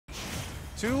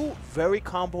two very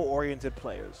combo-oriented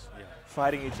players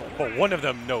fighting each other. But one of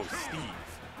them knows Steve.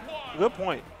 Good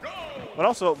point. But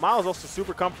also, Myles also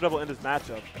super comfortable in this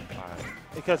matchup.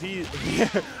 Because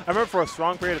I remember for a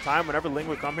strong period of time, whenever Ling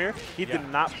would come here, he did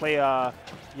not play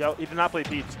he did not play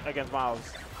Peach against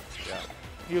Myles. Yeah.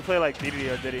 He would play like Diddy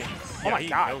or Diddy. Oh my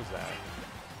god. He knows that.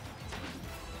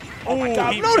 Oh my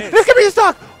god. No, this could be a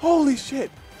stock! Holy shit.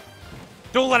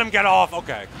 Don't let him get off.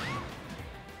 Okay.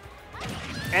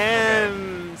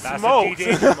 And smoked.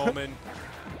 That's a danger moment.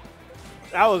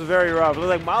 That was very rough. It was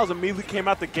like Myles immediately came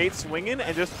out the gate swinging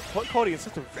and just put Cody in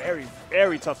such a very,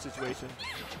 very tough situation.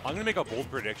 I'm going to make a bold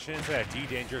prediction that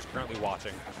D-Danger is currently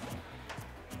watching.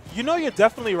 You know you're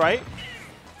definitely right.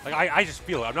 Like, I just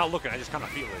feel it. I'm not looking. I just kind of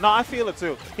feel it. No, I feel it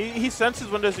too. He senses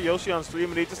when there's a Yoshi on stream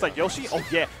and he's just like, Yoshi? Oh,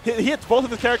 yeah. He hits both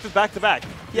of his characters back to back.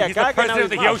 Yeah, he's the president of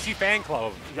the Yoshi fan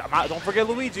club. Yeah, don't forget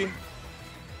Luigi.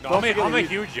 No, I'm a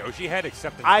huge Yoshi head,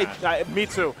 except in Smash. Me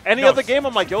too. Any other game,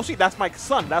 I'm like, Yoshi, that's my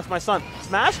son. That's my son.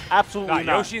 Smash? Absolutely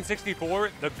not. Yoshi in 64,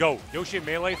 the GOAT. Yoshi in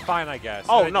Melee, fine, I guess.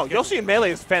 Oh, no. Yoshi in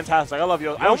Melee is fantastic. I love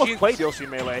Yoshi. I almost played Yoshi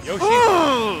in Melee. Yoshi.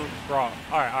 Bro, all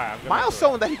right. Myles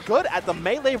showing that he's good at the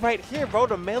Melee right here, bro.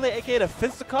 The Melee, a.k.a. the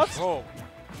fisticuffs. Bro,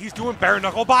 he's doing bare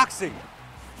knuckle boxing.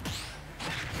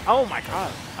 Oh, my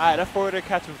God. All right, that forward air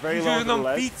catch was very low. He's using them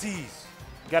feetsies.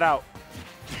 Get out.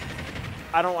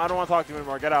 I don't want to talk to you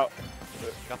anymore. Get out.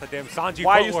 Got the damn Sanji.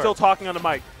 Why are you still talking on the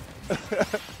mic?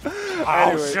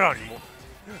 Anyway, shit.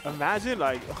 Imagine,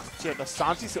 like, oh, shit, the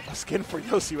Sanji skin for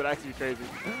Yoshi would actually be crazy.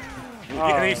 And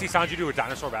then you see Sanji do a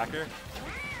dinosaur back air.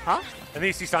 Huh? And then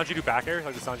you see Sanji do back air,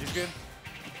 like the Sanji skin.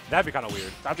 That'd be kind of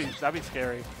weird. That'd be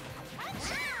scary.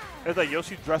 It's like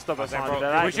Yoshi dressed up as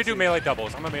Sanji. We should do melee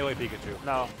doubles. I'm a melee Pikachu.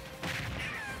 No.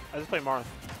 I just play Marth.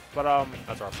 But,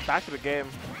 that's rough. Back to the game.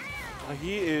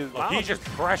 He is. Look, he's just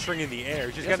pressuring in the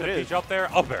air. Just getting the Peach up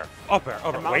there, up air, up air,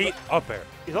 up air. Wait, up air.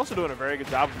 He's also doing a very good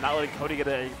job of not letting Cody get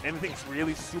anything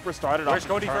really super started. Where's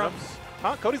Cody from?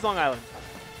 Huh? Cody's Long Island.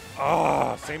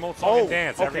 Oh, same old song and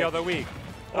dance every other week.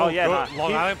 Oh yeah,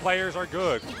 Long Island players are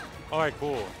good. All right,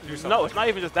 cool. No, it's not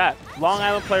even just that. Long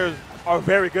Island players are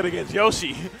very good against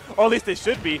Yoshi, or at least they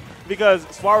should be, because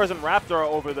Suarez and Raptor are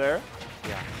over there.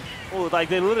 Yeah. Oh, like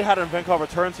they literally had an event called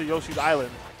Return to Yoshi's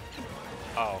Island.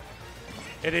 Oh.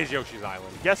 It is Yoshi's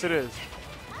Island. Yes, it is.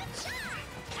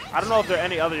 I don't know if there are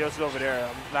any other Yoshis over there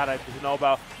that I know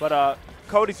about, but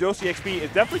Cody's Yoshi XP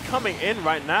is definitely coming in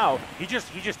right now. He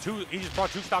just brought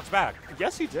 2 stocks back.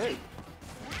 Yes, he did.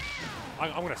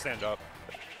 I'm gonna stand up.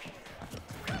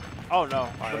 Oh no,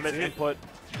 the mid input.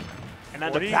 And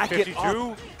then the back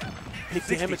 52. Big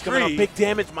damage coming up. Big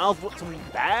damage. Myles with some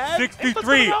bad.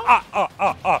 63.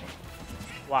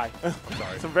 Why? I'm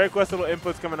sorry. Some very questionable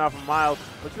inputs coming out from Myles,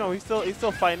 but you know he's still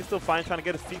fighting. He's still fighting, trying to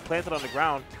get his feet planted on the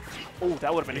ground. Oh,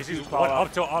 that would have been a huge one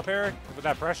up to up air with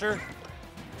that pressure.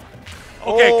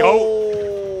 Okay,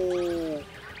 go.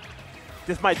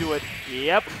 This might do it.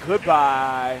 Yep.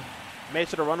 Goodbye. Made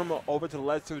sure to run him over to the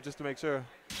ledge too, just to make sure.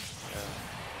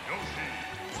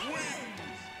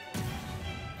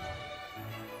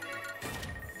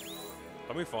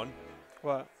 That'll be fun.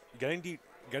 What?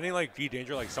 Getting like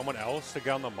D-Danger, like someone else to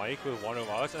get on the mic with one of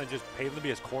us and just pay them to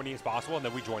be as corny as possible, and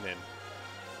then we join in.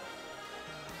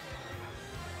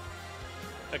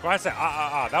 Like when I said,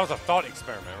 that was a thought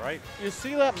experiment, right? You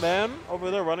see that man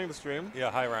over there running the stream? Yeah,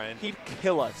 hi Ryan. He'd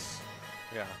kill us.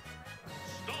 Yeah.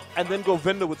 And then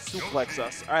Govinda would suplex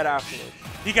us right afterwards.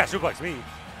 He got suplex me.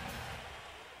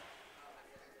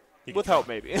 With help,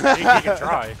 maybe. he can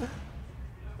try. We're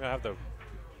gonna have to.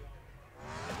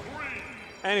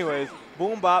 Anyways,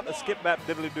 boom bop, a skip bap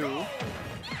diddly doo.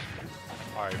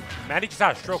 All right, Manny just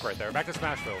had a stroke right there. Back to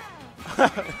Smashville.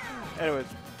 Anyways,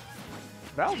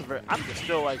 that was I'm just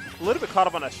still like a little bit caught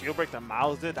up on that shield break that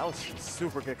Myles did. That was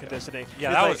super good conditioning.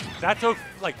 Yeah, that took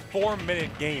like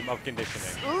 4-minute game of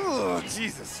conditioning. Oh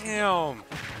Jesus! Damn,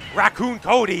 Raccoon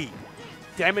Cody.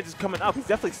 Damage is coming up. He's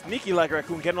definitely sneaky like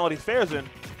Raccoon, getting all these fares in.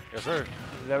 Yes, sir.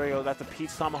 There we go. That's a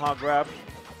Peach Tomahawk grab.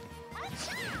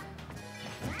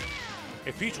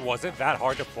 If Peach wasn't that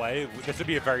hard to play, this would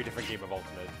be a very different game of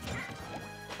Ultimate.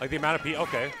 Like the amount of Peach.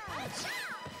 Okay.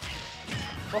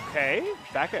 Okay.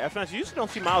 Back at F9. You usually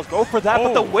don't see Myles go for that,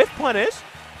 but the whiff punish.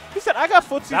 He said, I got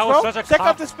footsies, bro. Check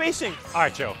out the spacing. All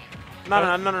right, chill.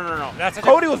 No.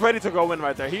 Cody was ready to go in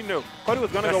right there. He knew. Cody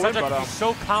was going to go in, but he's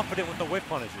so confident with the whiff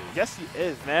punishes. Yes, he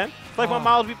is, man. It's like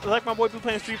like my boy be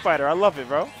playing Street Fighter. I love it,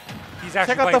 bro. He's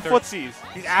actually Check out the footsies.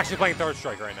 He's actually playing Third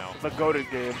Strike right now. The goated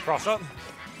game. Cross up.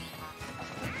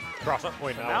 Cross up.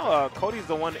 Wait, no. Now Cody's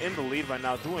the one in the lead right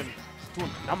now, doing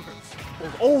numbers.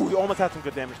 Oh, he almost had some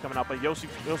good damage coming out, but Yoshi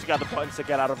got the buttons to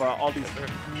get out of all these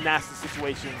nasty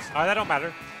situations. That don't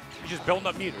matter. He's just building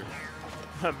up meter.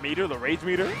 Meter? The rage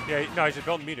meter? Yeah, no, he's just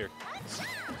building meter.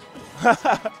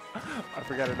 I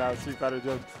forgot it now. Street Fighter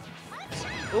jump.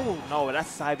 Ooh, no, that's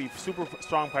side B. Super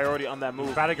strong priority on that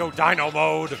move. About to go Dino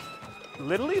mode.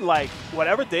 Literally, like,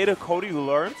 whatever data Cody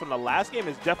learned from the last game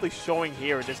is definitely showing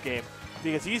here in this game.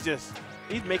 Because he's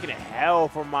making it hell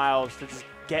for Myles to just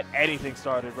get anything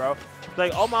started, bro.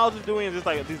 Like, all Myles is doing is just,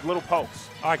 like, these little pokes.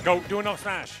 All right, go. Do an up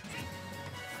smash.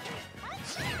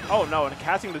 Oh, no, and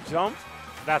catching the jump.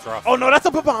 That's rough. Oh, no, that's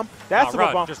a bomb. That's a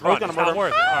bomb. Just run. It's not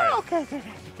worth it. All right.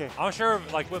 Okay. I'm sure,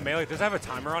 like, with Melee, does it have a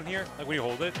timer on here? Like, when you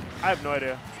hold it? I have no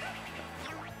idea.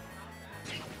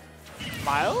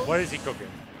 Myles? What is he cooking?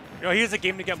 You know, he has a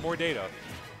game to get more data.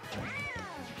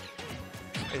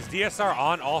 Is DSR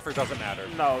on, off, or doesn't matter?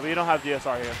 No, we don't have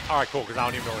DSR here. All right, cool, because I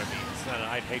don't even know what it means. And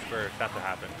I'd hate for that to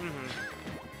happen.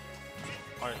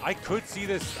 All right, I could see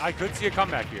this. I could see a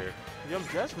comeback here. Yum,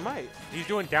 just might. He's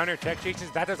doing down air tech chases.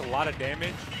 That does a lot of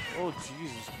damage. Oh,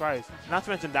 Jesus Christ. Not to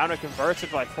mention down air converts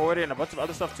into like forward air and a bunch of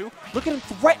other stuff too. Look at him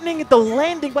threatening the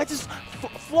landing by just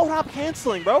float hop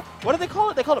canceling, bro. What do they call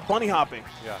it? They call it bunny hopping.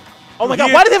 Yeah. Oh my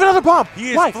God, why did they have another bomb?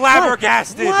 He is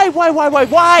flabbergasted. Why?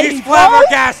 He's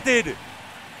flabbergasted.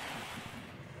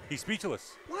 He's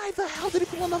speechless. Why the hell did he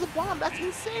pull another bomb? That's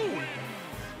insane.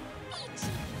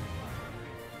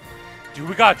 Dude,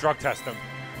 we gotta drug test him.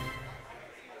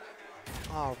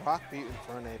 Oh, Rock beat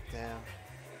Infernape, damn.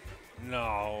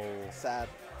 No. Sad.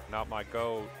 Not my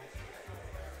goat.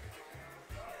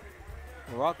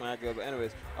 Rock not good, but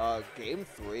anyways, game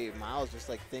 3, Myles just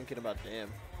like thinking about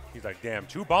damn. He's like, damn,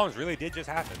 2 bombs really did just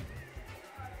happen.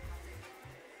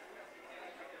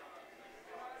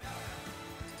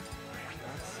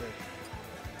 That's sick.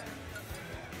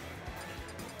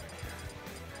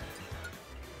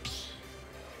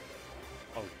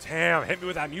 Oh, damn, hit me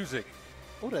with that music.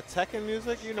 Oh, the Tekken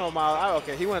music? You know, Myles.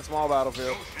 Okay, he went small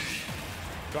battlefield.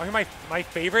 Do I hear my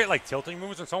favorite, like, tilting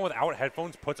moves when someone without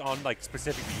headphones puts on, like,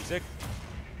 specific music?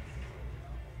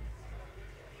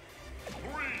 3,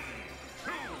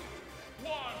 2,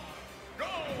 1, go!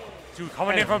 Dude,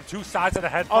 coming in from 2 sides of the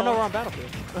headphones. Oh, no, we're on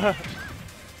battlefield.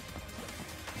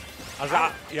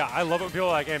 Yeah, I love it when people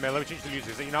are like, hey, man, let me change the music.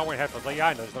 It's like, you're not wearing headphones. Like, yeah,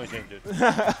 I know, just let me change it.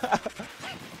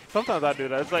 Sometimes I do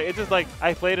that. It's just like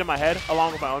I play it in my head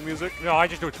along with my own music. No, I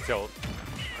just do it to tilt.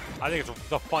 I think it's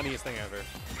the funniest thing ever.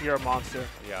 You're a monster.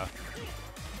 Yeah.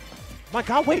 My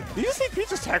God, wait, did you see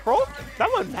Peach's tech roll?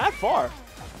 That went that far.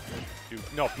 Dude,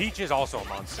 no, Peach is also a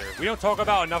monster. We don't talk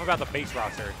about enough about the base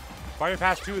roster. Fire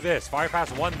Pass 2 this, Fire Pass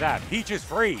 1 that. Peach is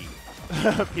free.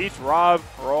 Peach, Rob,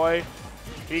 Roy,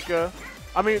 Pika.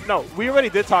 I mean, no, we already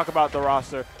did talk about the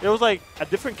roster. It was like a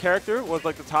different character was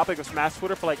like the topic of Smash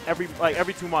Twitter for like every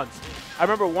 2 months. I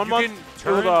remember one month it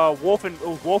was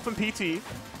Wolf and PT.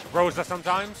 Rosa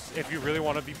sometimes, if you really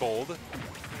want to be bold.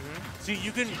 See,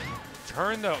 you can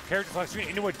turn the character select screen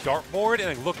into a dartboard and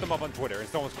like, look them up on Twitter,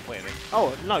 and no one's complaining.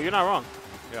 Oh, no, you're not wrong.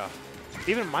 Yeah.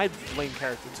 Even my lane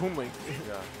character, Toon Link.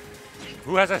 Yeah.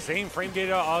 Who has the same frame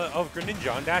data of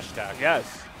Greninja on dash attack.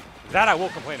 Yes. That I will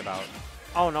complain about.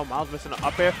 Oh, no, Myles missing an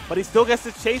up air, but he still gets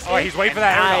his chase. Oh, he's waiting for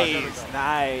that air dodge.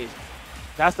 Nice.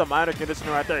 That's the minor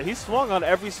conditioner right there. He swung on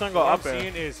every single up air. What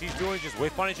I'm seeing is he's doing just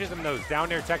whiff punishes and those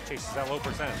down air tech chases at low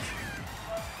percents.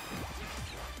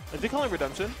 Is he calling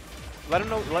redemption? Let him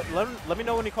know. Let me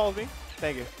know when he calls me.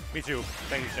 Thank you. Me too.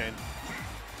 Thank you, Shane.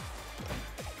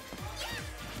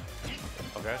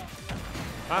 Okay.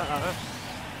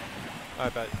 I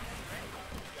bet.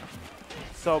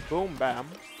 So boom, bam.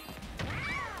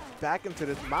 Back into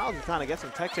this. Myles is trying to get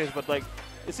some tech chase, but like,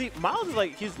 you see, Myles is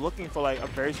like he's looking for like a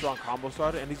very strong combo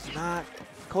starter, and he's not.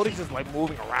 Cody's just like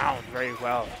moving around very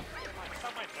well.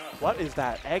 What is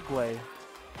that egg lay?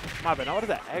 My bad. Now what is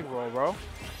that egg roll, bro?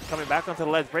 Coming back onto the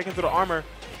ledge, breaking through the armor.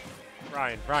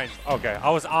 Ryan. Okay, I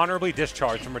was honorably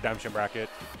discharged from redemption bracket.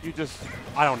 You just.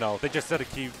 I don't know. They just said to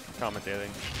keep commentating.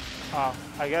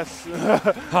 I guess.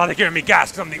 Oh, they're giving me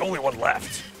gas because I'm the only one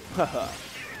left.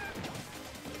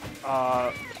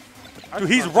 Dude,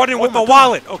 he's running with the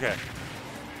wallet. Okay.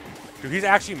 Dude, he's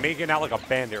actually making out like a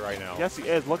bandit right now. Yes, he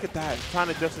is. Look at that. He's trying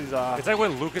to just his. It's like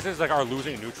when Lucas's like are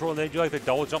losing neutral and they do like the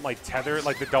double jump like tether,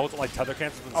 like the double like tether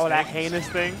cancels. Oh, that heinous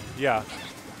thing. Yeah.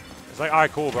 It's like, all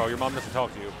right, cool, bro. Your mom doesn't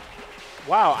talk to you.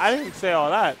 Wow, I didn't say all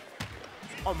that.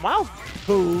 Oh, Myles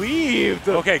believed.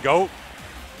 Okay, go.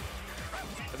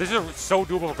 This is so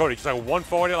doable for Cody. Just like one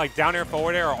forward air, like down air,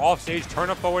 forward air, or off stage, turn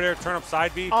up forward air, turn up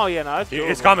side B. Oh, yeah, no, that's doable.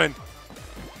 It's coming.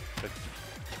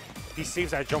 He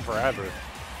saves that jump forever.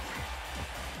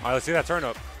 All right, let's see that turn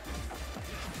up.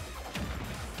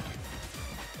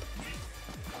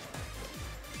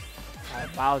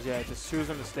 Myles, yeah, just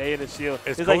choosing to stay in the shield.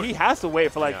 It's like he has to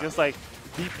wait for like just like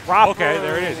The proper Okay,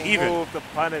 there it is, even. move to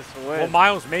punish Will win.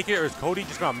 Myles make it, or is Cody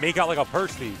just going to make out like a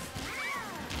purse thief?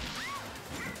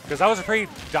 Because I was afraid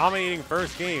dominating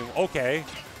first game. Okay.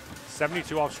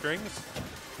 72 off strings.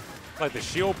 Like the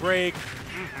shield break.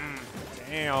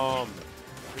 Damn.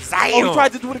 Zion. Oh, he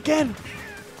tried to do it again.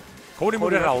 Cody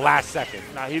moved in at the last second.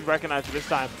 Nah, he recognized it this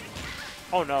time.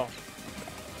 Oh, no.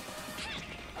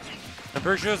 I'm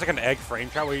pretty sure there's like an egg frame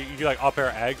trap where you do like up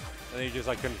air egg, and then you just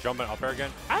like can jump and up air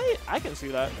again. I can see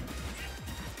that.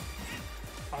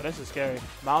 Oh, this is scary.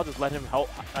 Myles just let him help,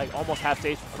 like almost half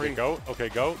stage for free. Okay, goat. Okay,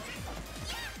 goat.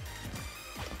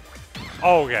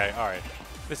 Oh, okay, all right.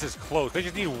 This is close. They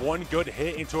just need one good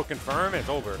hit into a confirm, and it's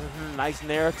over. Nice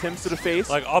nair, Tim's to the face.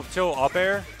 Like up tilt, up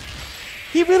air.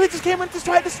 He really just came in to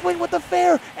try to swing with the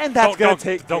fair, and that's going to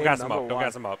take Don't game gas him up. number Don't one.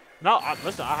 gas him up. No,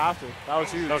 listen, I have to. That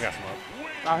was huge. Don't gas him up.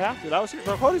 I have to. That was huge.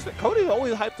 Bro, Cody's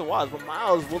always hyped to watch, but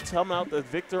Myles will come out the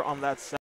victor on that set.